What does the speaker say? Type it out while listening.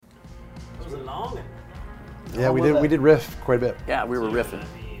Was it long? Yeah, we did riff quite a bit. Yeah, we were riffing.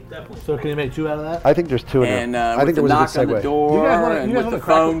 Definitely. So can you make 2 out of that? I think there's 2 in And there. I think with there the was a knock good on the segue. door and with the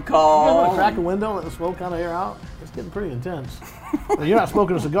phone You guys want call. to crack a window and let the smoke kind of air out? It's getting pretty intense. Now, you're not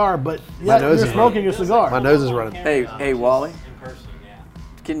smoking a cigar, but nose you're is smoking a cigar. My nose is running. Hey, Wally. In person, yeah.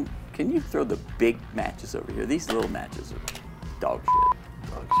 Can you throw the big matches over here? These little matches are dog shit.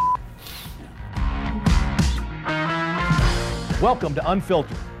 Welcome to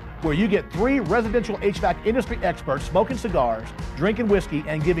Unfiltered, where you get 3 residential HVAC industry experts smoking cigars, drinking whiskey,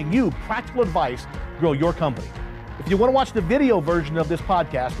 and giving you practical advice to grow your company. If you want to watch the video version of this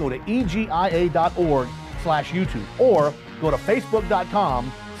podcast, go to egia.org/YouTube or go to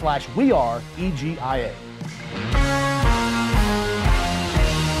facebook.com/weareegia.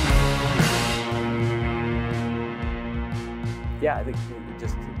 Yeah, I think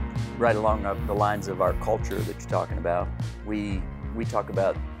just right along the lines of our culture that you're talking about, we talk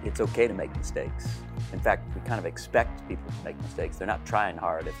about it's okay to make mistakes. In fact, we kind of expect people to make mistakes. They're not trying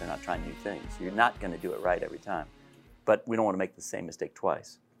hard if they're not trying new things. You're not going to do it right every time. But we don't want to make the same mistake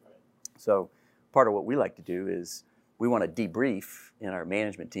twice. So part of what we like to do is we want to debrief in our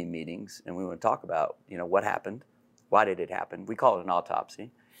management team meetings, and we want to talk about, what happened, why did it happen. We call it an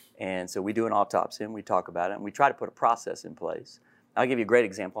autopsy. And so we do an autopsy and we talk about it and we try to put a process in place. I'll give you a great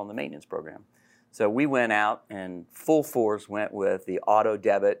example on the maintenance program. So we went out and full force went with the auto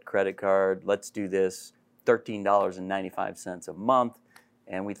debit credit card. Let's do this, $13.95 a month.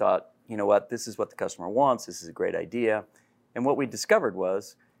 And we thought, you know what, this is what the customer wants. This is a great idea. And what we discovered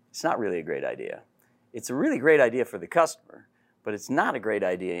was it's not really a great idea. It's a really great idea for the customer, but it's not a great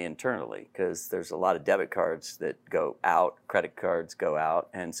idea internally because there's a lot of debit cards that go out, credit cards go out.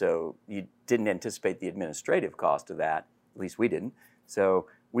 And so you didn't anticipate the administrative cost of that. At least we didn't. So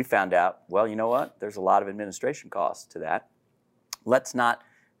we found out, well, you know what? There's a lot of administration costs to that. Let's not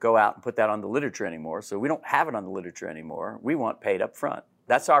go out and put that on the literature anymore. So we don't have it on the literature anymore. We want paid up front.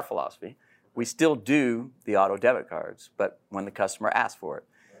 That's our philosophy. We still do the auto debit cards, but when the customer asks for it.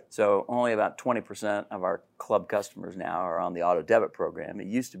 So only about 20% of our club customers now are on the auto debit program. It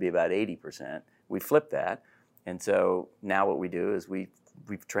used to be about 80%. We flipped that. And so now what we do is we've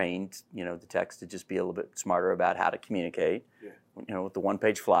trained, the techs to just be a little bit smarter about how to communicate, with the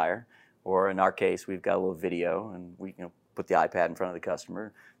one-page flyer. Or in our case, we've got a little video and we put the iPad in front of the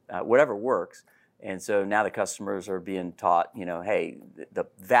customer, whatever works. And so now the customers are being taught, hey, the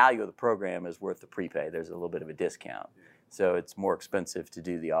value of the program is worth the prepay. There's a little bit of a discount. So it's more expensive to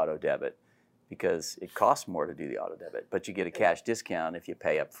do the auto debit because it costs more to do the auto debit, but you get a cash discount if you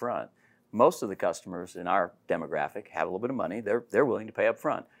pay up front. Most of the customers in our demographic have a little bit of money. They're willing to pay up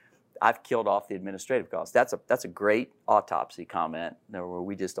front. I've killed off the administrative costs. That's a great autopsy comment where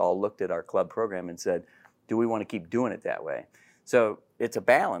we just all looked at our club program and said, do we want to keep doing it that way? So it's a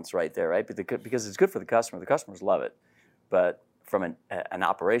balance right there, right? Because it's good for the customer. The customers love it. But from an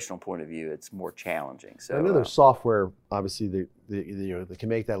operational point of view, it's more challenging. So I know there's software, obviously, that can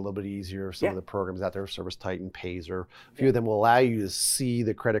make that a little bit easier. Some of the programs out there, ServiceTitan, Payzer, a few of them will allow you to see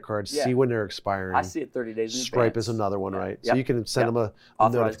the credit cards, see when they're expiring. I see it 30 days in Stripe advance. is another one, right? So you can send them a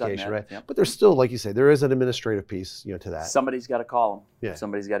notification, right? Yep. But there's still, like you say, there is an administrative piece, to that. Somebody's got to call them. Yeah.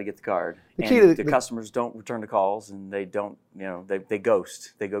 Somebody's got to get the card. The customers don't return the calls, and they don't, they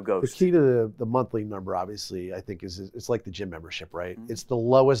ghost. They go ghost. The key to the monthly number, obviously, I think is it's like the gym membership, right? Mm-hmm. It's the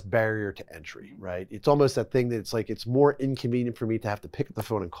lowest barrier to entry, right? It's almost that thing that it's more inconvenient for me to have to pick up the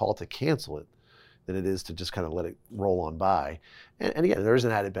phone and call to cancel it than it is to just kind of let it roll on by. And again, there is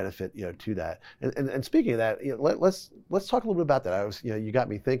an added benefit, to that. And speaking of that, let's talk a little bit about that. You got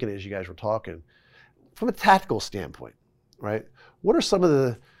me thinking as you guys were talking, from a tactical standpoint, right? What are some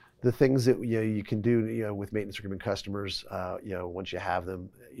of the things that you can do, with maintenance agreement customers, once you have them,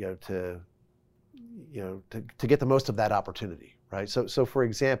 to get the most of that opportunity, right? So for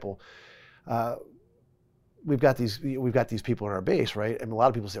example, we've got these people in our base, right? And a lot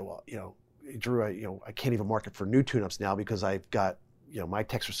of people say, well, Drew, I can't even market for new tune-ups now because I've got, my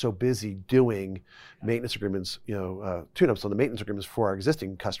techs are so busy doing maintenance agreements, tune-ups on the maintenance agreements for our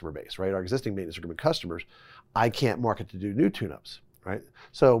existing customer base, right? Our existing maintenance agreement customers, I can't market to do new tune-ups, right?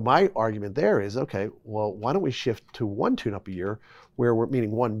 So my argument there is, okay, well, why don't we shift to one tune-up a year meaning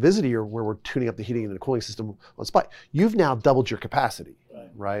one visit a year where we're tuning up the heating and the cooling system on spot. You've now doubled your capacity,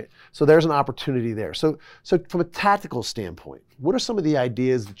 right? So there's an opportunity there. So from a tactical standpoint, what are some of the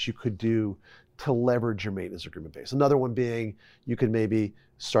ideas that you could do to leverage your maintenance agreement base? Another one being you could maybe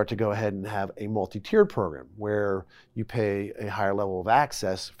start to go ahead and have a multi-tiered program where you pay a higher level of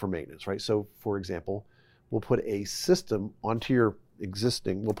access for maintenance, right? So for example, we'll put a system onto your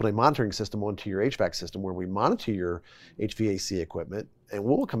we'll put a monitoring system onto your HVAC system where we monitor your HVAC equipment, and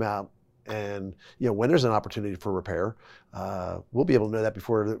we'll come out And when there's an opportunity for repair, we'll be able to know that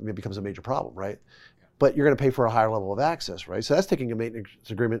before it becomes a major problem, right? But you're going to pay for a higher level of access, right? So that's taking a maintenance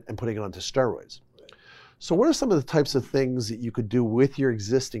agreement and putting it onto steroids. So what are some of the types of things that you could do with your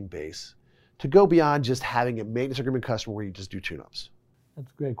existing base to go beyond just having a maintenance agreement customer where you just do tune-ups?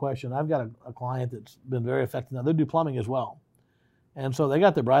 That's a great question. I've got a client that's been very effective. Now, they do plumbing as well. And so they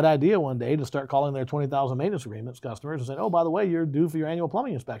got the bright idea one day to start calling their 20,000 maintenance agreements customers and saying, oh, by the way, you're due for your annual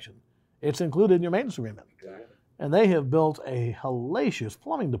plumbing inspection. It's included in your maintenance agreement. And they have built a hellacious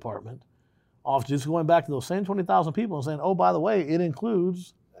plumbing department off just going back to those same 20,000 people and saying, oh, by the way, it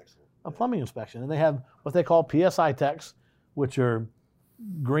includes a plumbing inspection. And they have what they call PSI techs, which are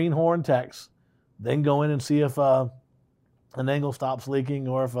greenhorn techs. They can go in and see if an angle stops leaking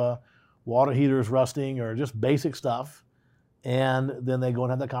or if a water heater is rusting or just basic stuff. And then they go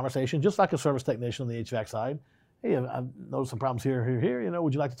and have that conversation, just like a service technician on the HVAC side. Hey, I've noticed some problems here,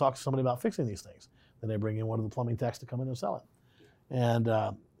 would you like to talk to somebody about fixing these things? Then they bring in one of the plumbing techs to come in and sell it. And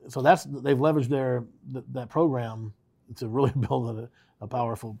so they've leveraged that program to really build a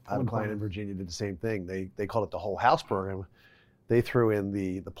powerful. I have a client in Virginia did the same thing. They called it the whole house program. They threw in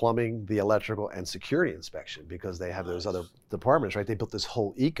the plumbing, the electrical, and security inspection because they have those other departments, right? They built this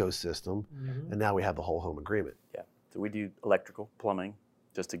whole ecosystem, and now we have the whole home agreement. Yeah. So we do electrical, plumbing,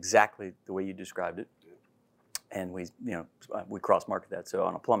 just exactly the way you described it, and we cross-market that. So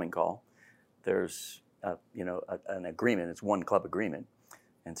on a plumbing call, there's an agreement. It's one club agreement,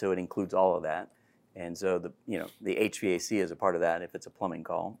 and so it includes all of that. And so the HVAC is a part of that if it's a plumbing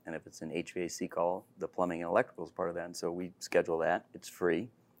call, and if it's an HVAC call, the plumbing and electrical is part of that. And so we schedule that. It's free.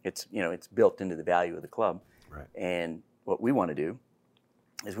 It's built into the value of the club. Right. And what we want to do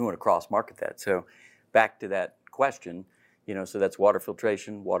is we want to cross-market that. So back to that question, so that's water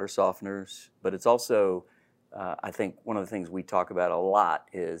filtration, water softeners, but it's also, I think one of the things we talk about a lot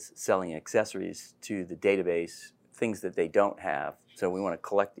is selling accessories to the database, things that they don't have. So we want to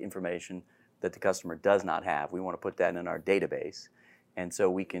collect the information that the customer does not have. We want to put that in our database. And so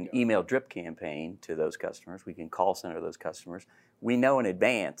we can email drip campaign to those customers. We can call center those customers. We know in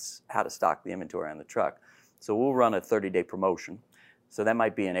advance how to stock the inventory on the truck. So we'll run a 30-day promotion. So that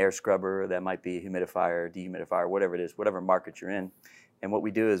might be an air scrubber, that might be a humidifier, dehumidifier, whatever it is, whatever market you're in. And what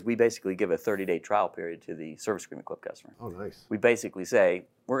we do is we basically give a 30-day trial period to the Service Agreement Club customer. Oh, nice. We basically say,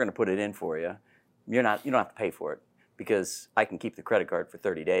 we're going to put it in for you. You don't have to pay for it because I can keep the credit card for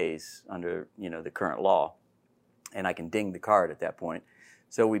 30 days under the current law, and I can ding the card at that point.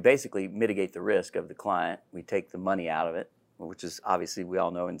 So we basically mitigate the risk of the client. We take the money out of it, which is obviously, we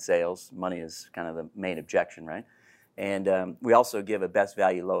all know in sales, money is kind of the main objection, right? And we also give a best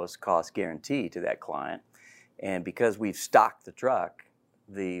value, lowest cost guarantee to that client. And because we've stocked the truck,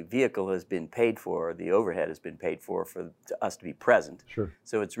 the vehicle has been paid for, the overhead has been paid for us to be present. Sure.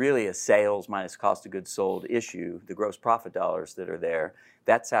 So it's really a sales minus cost of goods sold issue, the gross profit dollars that are there.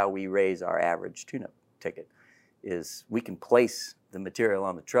 That's how we raise our average tune-up ticket, is we can place the material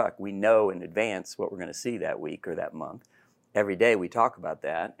on the truck. We know in advance what we're going to see that week or that month. Every day we talk about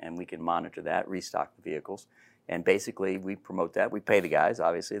that, and we can monitor that, restock the vehicles. And basically, we promote that. We pay the guys,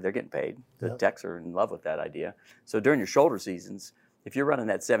 obviously. They're getting paid. The techs are in love with that idea. So during your shoulder seasons, if you're running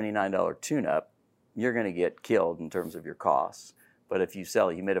that $79 tune-up, you're going to get killed in terms of your costs. But if you sell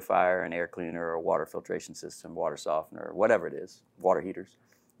a humidifier, an air cleaner, or a water filtration system, water softener, or whatever it is, water heaters,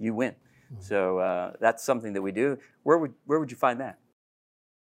 you win. Mm-hmm. So that's something that we do. Where would you find that?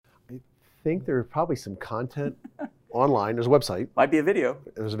 I think there's probably some content online. There's a website. Might be a video.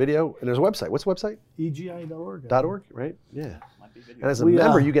 There's a video, and there's a website. What's the website? EGI.org. .org, right? Yeah. Might be a video. And as a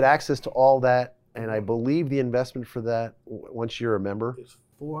member, you get access to all that. And I believe the investment for that, once you're a member, it's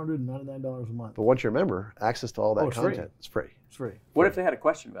 $499 a month. But once you're a member, access to all that content, it's free. It's free. What if they had a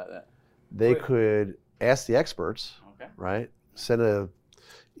question about that? They could ask the experts, right? Send an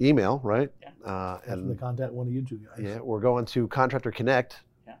email, right? Yeah. And contact one of you two guys. Yeah, or go into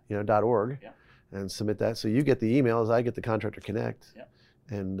contractorconnect.org and submit that. So you get the emails, I get the Contractor Connect,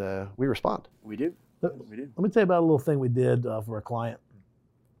 and we respond. We do. Let me tell you about a little thing we did for a client.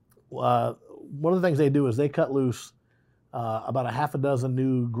 One of the things they do is they cut loose about a half a dozen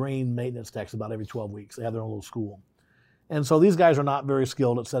new grain maintenance techs about every 12 weeks. They have their own little school. And so these guys are not very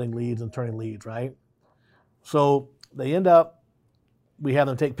skilled at setting leads and turning leads, right? So they end up, we have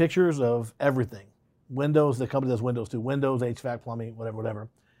them take pictures of everything. Windows, the company does windows too. Windows, HVAC, plumbing, whatever.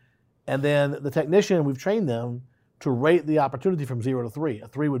 And then the technician, we've trained them to rate the opportunity from 0 to 3. A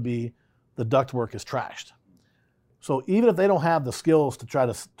 3 would be the ductwork is trashed. So even if they don't have the skills to try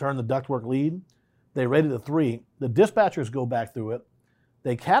to turn the ductwork lead, they rate it a 3. The dispatchers go back through it,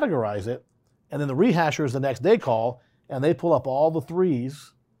 they categorize it, and then the rehashers the next day call, and they pull up all the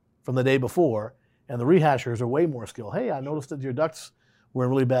 3s from the day before, and the rehashers are way more skilled. Hey, I noticed that your ducts were in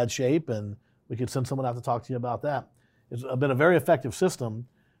really bad shape, and we could send someone out to talk to you about that. It's been a very effective system.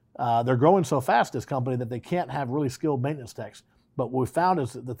 They're growing so fast, this company, that they can't have really skilled maintenance techs. But what we found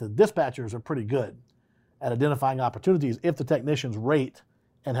is that the dispatchers are pretty good at identifying opportunities if the technicians rate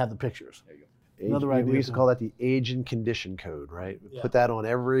and have the pictures. There you go. Another idea. We used to call that the age and condition code, right? Yeah. Put that on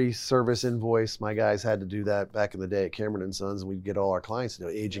every service invoice. My guys had to do that back in the day at Cameron and Sons, and we'd get all our clients to know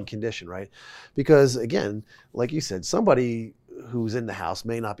age and condition, right? Because again, like you said, somebody who's in the house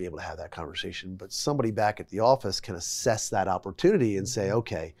may not be able to have that conversation, but somebody back at the office can assess that opportunity and say,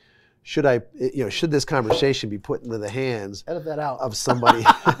 okay, should this conversation be put into the hands Edit that out. of somebody,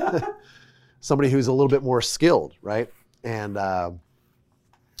 somebody who's a little bit more skilled, right? And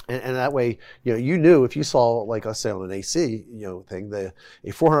that way, you knew if you saw, like let's say on an AC, thing, a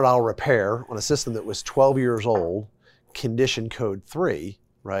 $400 repair on a system that was 12 years old, condition code 3,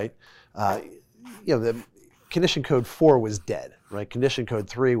 right? The condition code 4 was dead, right? Condition code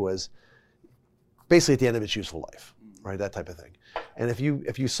 3 was basically at the end of its useful life, right? That type of thing. And if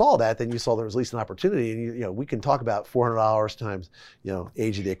you saw that, then you saw there was at least an opportunity. And we can talk about $400 times,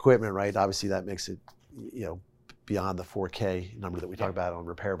 age of the equipment, right? Obviously that makes it, beyond the 4K number that we talk about on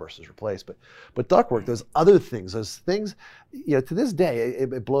repair versus replace. But ductwork, those other things, to this day,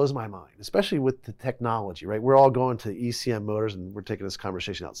 it blows my mind, especially with the technology, right? We're all going to ECM motors, and we're taking this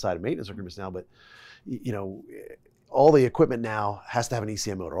conversation outside of maintenance agreements now, but all the equipment now has to have an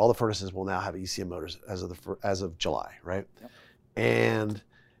ECM motor. All the furnaces will now have ECM motors as of July, right? Yep. And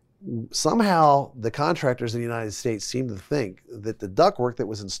somehow the contractors in the United States seem to think that the ductwork that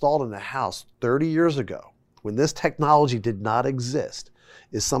was installed in the house 30 years ago, when this technology did not exist,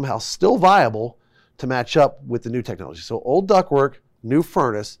 is somehow still viable to match up with the new technology. So old ductwork, new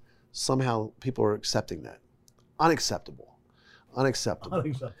furnace, somehow people are accepting that. Unacceptable.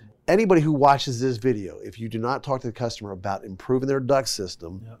 Anybody who watches this video, if you do not talk to the customer about improving their duct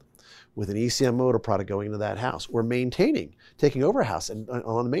system with an ECM motor product going into that house, or taking over a house and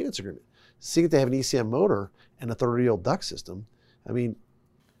on a maintenance agreement, seeing that they have an ECM motor and a 30-year-old duct system, I mean,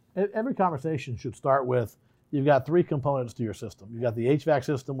 every conversation should start with, you've got 3 components to your system. You've got the HVAC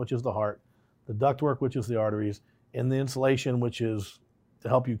system, which is the heart, the ductwork, which is the arteries, and the insulation, which is to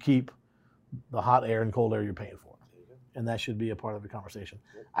help you keep the hot air and cold air you're paying for. And that should be a part of the conversation.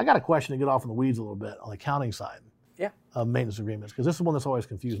 I got a question to get off in the weeds a little bit on the accounting side of maintenance agreements, because this is one that's always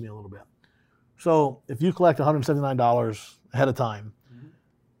confused me a little bit. So if you collect $179 ahead of time,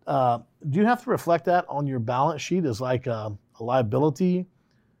 do you have to reflect that on your balance sheet as like a liability?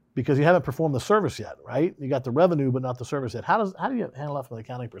 Because you haven't performed the service yet, right? You got the revenue, but not the service yet. How do you handle that from an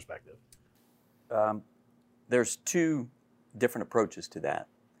accounting perspective? There's 2 different approaches to that.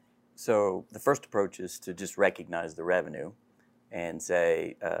 So the first approach is to just recognize the revenue and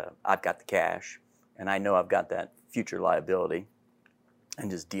say, I've got the cash, and I know I've got that future liability,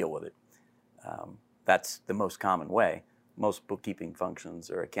 and just deal with it. That's the most common way. Most bookkeeping functions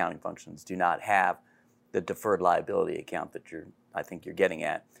or accounting functions do not have the deferred liability account that I think you're getting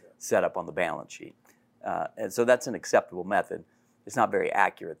at set up on the balance sheet. And so that's an acceptable method. It's not very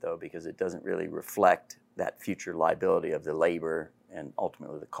accurate, though, because it doesn't really reflect that future liability of the labor and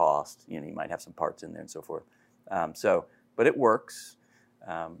ultimately the cost. You might have some parts in there and so forth. But it works.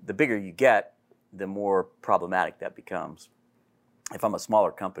 The bigger you get, the more problematic that becomes. If I'm a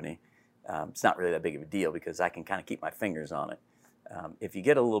smaller company, it's not really that big of a deal because I can kind of keep my fingers on it. If you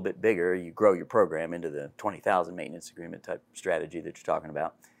get a little bit bigger, you grow your program into the 20,000 maintenance agreement type strategy that you're talking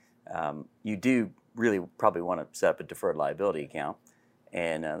about. You do really probably want to set up a deferred liability account.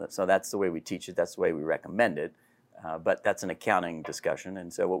 And so that's the way we teach it. That's the way we recommend it. But that's an accounting discussion.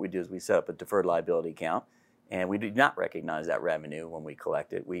 And so what we do is we set up a deferred liability account, and we do not recognize that revenue when we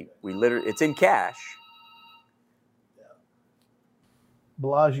collect it. We literally, it's in cash.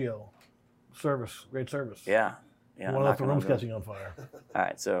 Bellagio, service, great service. Yeah. You want to let the room's catching on fire. All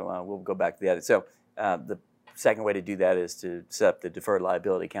right, so we'll go back to the edit. So the second way to do that is to set up the deferred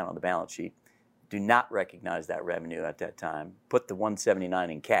liability account on the balance sheet. Do not recognize that revenue at that time. Put the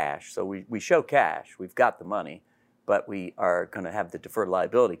 $179 in cash. So we show cash. We've got the money, but we are going to have the deferred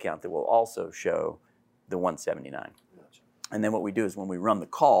liability account that will also show the $179. Gotcha. And then what we do is when we run the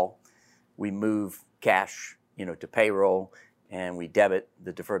call, we move cash, to payroll, and we debit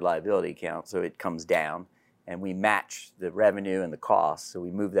the deferred liability account so it comes down. And we match the revenue and the costs, so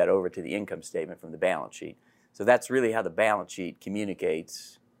we move that over to the income statement from the balance sheet. So that's really how the balance sheet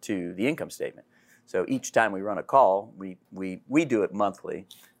communicates to the income statement. So each time we run a call, we do it monthly.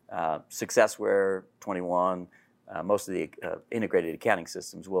 Successware 21, most of the integrated accounting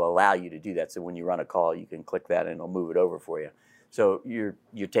systems will allow you to do that. So when you run a call, you can click that and it'll move it over for you. So you're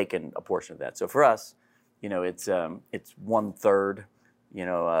taking a portion of that. So for us, it's 1/3,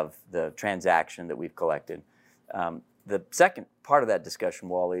 of the transaction that we've collected. The second part of that discussion,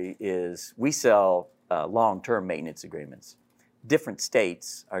 Wally, is we sell long-term maintenance agreements. Different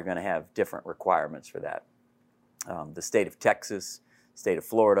states are going to have different requirements for that. The state of Texas, state of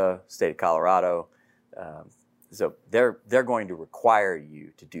Florida, state of Colorado, so they're going to require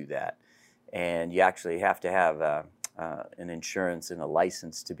you to do that, and you actually have to have an insurance and a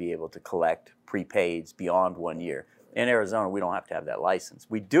license to be able to collect prepaids beyond 1 year. In Arizona, we don't have to have that license.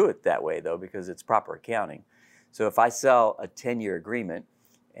 We do it that way, though, because it's proper accounting. So if I sell a 10-year agreement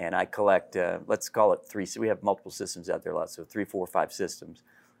and I collect, let's call it we have multiple systems out there a lot, so 3, 4, 5 systems.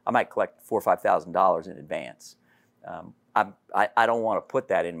 I might collect $4,000 or $5,000 in advance. I don't want to put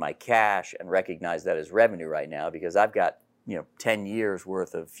that in my cash and recognize that as revenue right now because I've got 10 years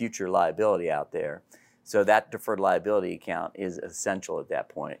worth of future liability out there. So that deferred liability account is essential at that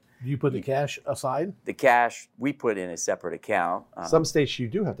point. Do you put the cash aside? The cash we put in a separate account. Some states you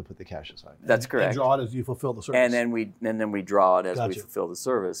do have to put the cash aside. That's correct. And draw it as you fulfill the service. And then we draw it as we Gotcha. fulfill the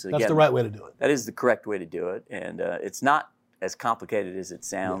service. That's the right way to do it. That is the correct way to do it, and it's not as complicated as it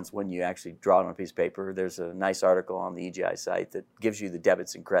sounds when you actually draw it on a piece of paper. There's a nice article on the EGI site that gives you the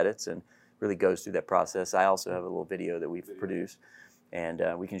debits and credits and really goes through that process. I also have a little video that we've produced, and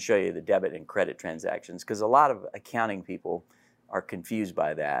we can show you the debit and credit transactions because a lot of accounting people are confused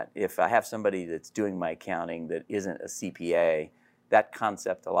by that. If I have somebody that's doing my accounting that isn't a CPA, that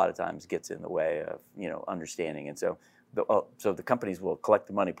concept a lot of times gets in the way of understanding. And so the companies will collect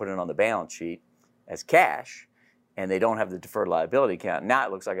the money, put it on the balance sheet as cash, and they don't have the deferred liability account. Now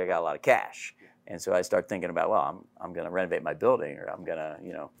it looks like I got a lot of cash. And so I start thinking about, well, I'm going to renovate my building, or I'm going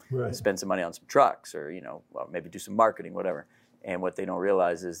to, spend some money on some trucks, or, maybe do some marketing, whatever. And what they don't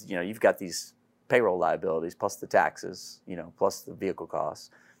realize is, you've got these payroll liabilities plus the taxes, plus the vehicle costs.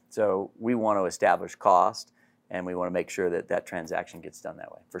 So we want to establish cost, and we want to make sure that that transaction gets done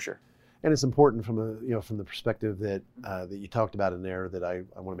that way, for sure. And it's important from from the perspective that that you talked about in there that I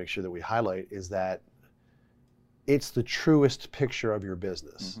want to make sure that we highlight is that it's the truest picture of your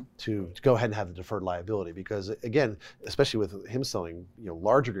business to go ahead and have the deferred liability, because again, especially with him selling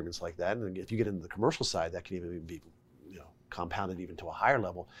large agreements like that, and if you get into the commercial side, that can even be compounded even to a higher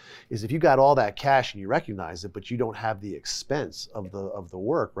level, is if you got all that cash and you recognize it, but you don't have the expense of the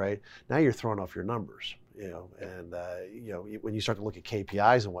work, right? Now you're throwing off your numbers, and when you start to look at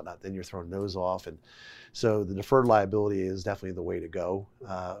KPIs and whatnot, then you're throwing those off. And so the deferred liability is definitely the way to go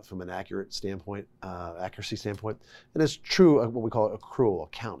from an accuracy standpoint. And it's true what we call accrual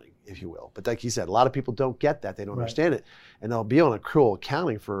accounting, if you will. But like you said, a lot of people don't get that. They don't understand it. And they'll be on accrual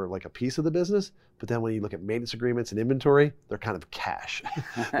accounting for like a piece of the business. But then when you look at maintenance agreements and inventory, they're kind of cash.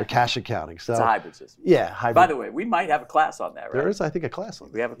 They're cash accounting. So it's a hybrid system. Yeah, hybrid. By the way, we might have a class on that, right? There is, I think, a class on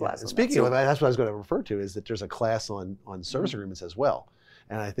that. We have a class on and speaking that. of that, that's what I was going to refer to, is that there's a class on service agreements as well.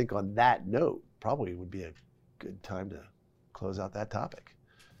 And I think on that note, probably would be a good time to close out that topic.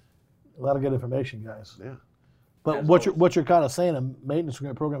 A lot of good information, guys. Yeah. But what you're kind of saying, a maintenance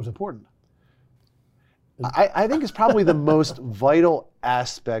agreement program is important. I think it's probably the most vital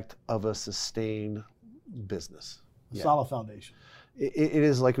aspect of a sustained business. Solid foundation. It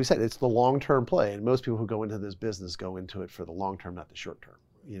is, like we said, it's the long-term play, and most people who go into this business go into it for the long term, not the short term.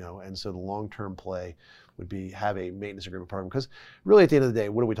 And so the long-term play would be have a maintenance agreement program, because really at the end of the day,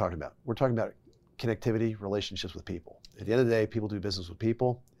 what are we talking about? We're talking about connectivity, relationships with people. At the end of the day, people do business with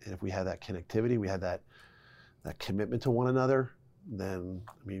people, and if we have that connectivity, we have that commitment to one another, then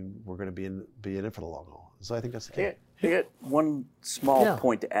we're going to be in it for the long haul. So I think that's the key. I got one small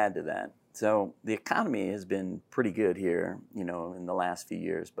point to add to that. So the economy has been pretty good here, in the last few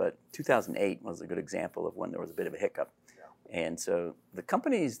years, but 2008 was a good example of when there was a bit of a hiccup. And so the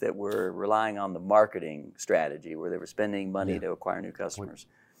companies that were relying on the marketing strategy, where they were spending money to acquire new customers,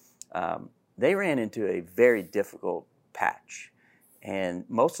 they ran into a very difficult patch. And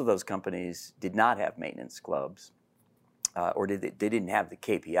most of those companies did not have maintenance clubs, or they didn't have the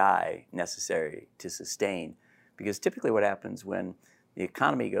KPI necessary to sustain. Because typically what happens when the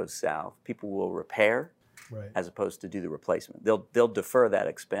economy goes south, people will repair as opposed to do the replacement. They'll defer that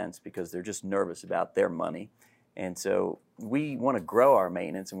expense because they're just nervous about their money. And so we want to grow our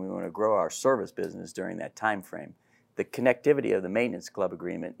maintenance, and we want to grow our service business during that time frame. The connectivity of the maintenance club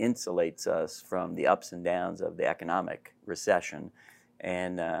agreement insulates us from the ups and downs of the economic recession.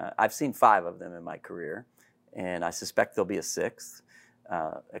 And I've seen 5 of them in my career, and I suspect there'll be a 6th.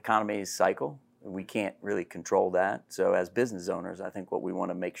 Economies cycle. We can't really control that. So as business owners, I think what we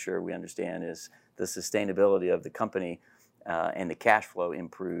want to make sure we understand is the sustainability of the company and the cash flow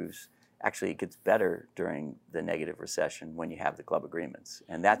improves Actually, it gets better during the negative recession when you have the club agreements.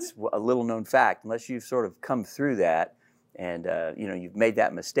 And that's a little known fact, unless you've sort of come through that and you've made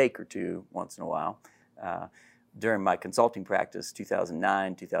that mistake or two once in a while. During my consulting practice,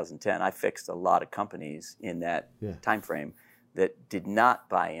 2009, 2010, I fixed a lot of companies in that time frame that did not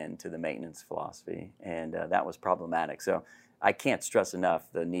buy into the maintenance philosophy, and that was problematic. So I can't stress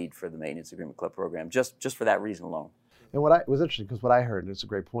enough the need for the Maintenance Agreement Club program, just for that reason alone. And what was interesting, because what I heard, and it's a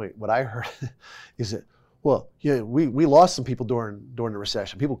great point, what I heard is that, well, we lost some people during the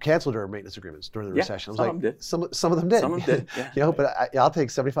recession. People canceled their maintenance agreements during the recession. I was some of them did. Some of them did. Some of them did, But I'll take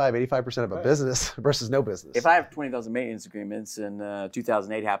 75, 85% of a business versus no business. If I have 20,000 maintenance agreements and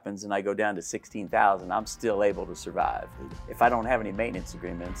 2008 happens and I go down to 16,000, I'm still able to survive. If I don't have any maintenance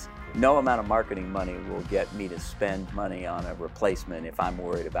agreements, no amount of marketing money will get me to spend money on a replacement if I'm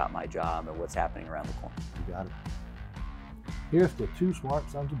worried about my job and what's happening around the corner. You got it. Here's the two smart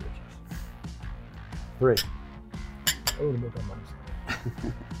sons of bitches. 3. I wrote a book on money.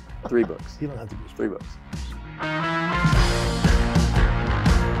 3 books. You don't have to be 3 books.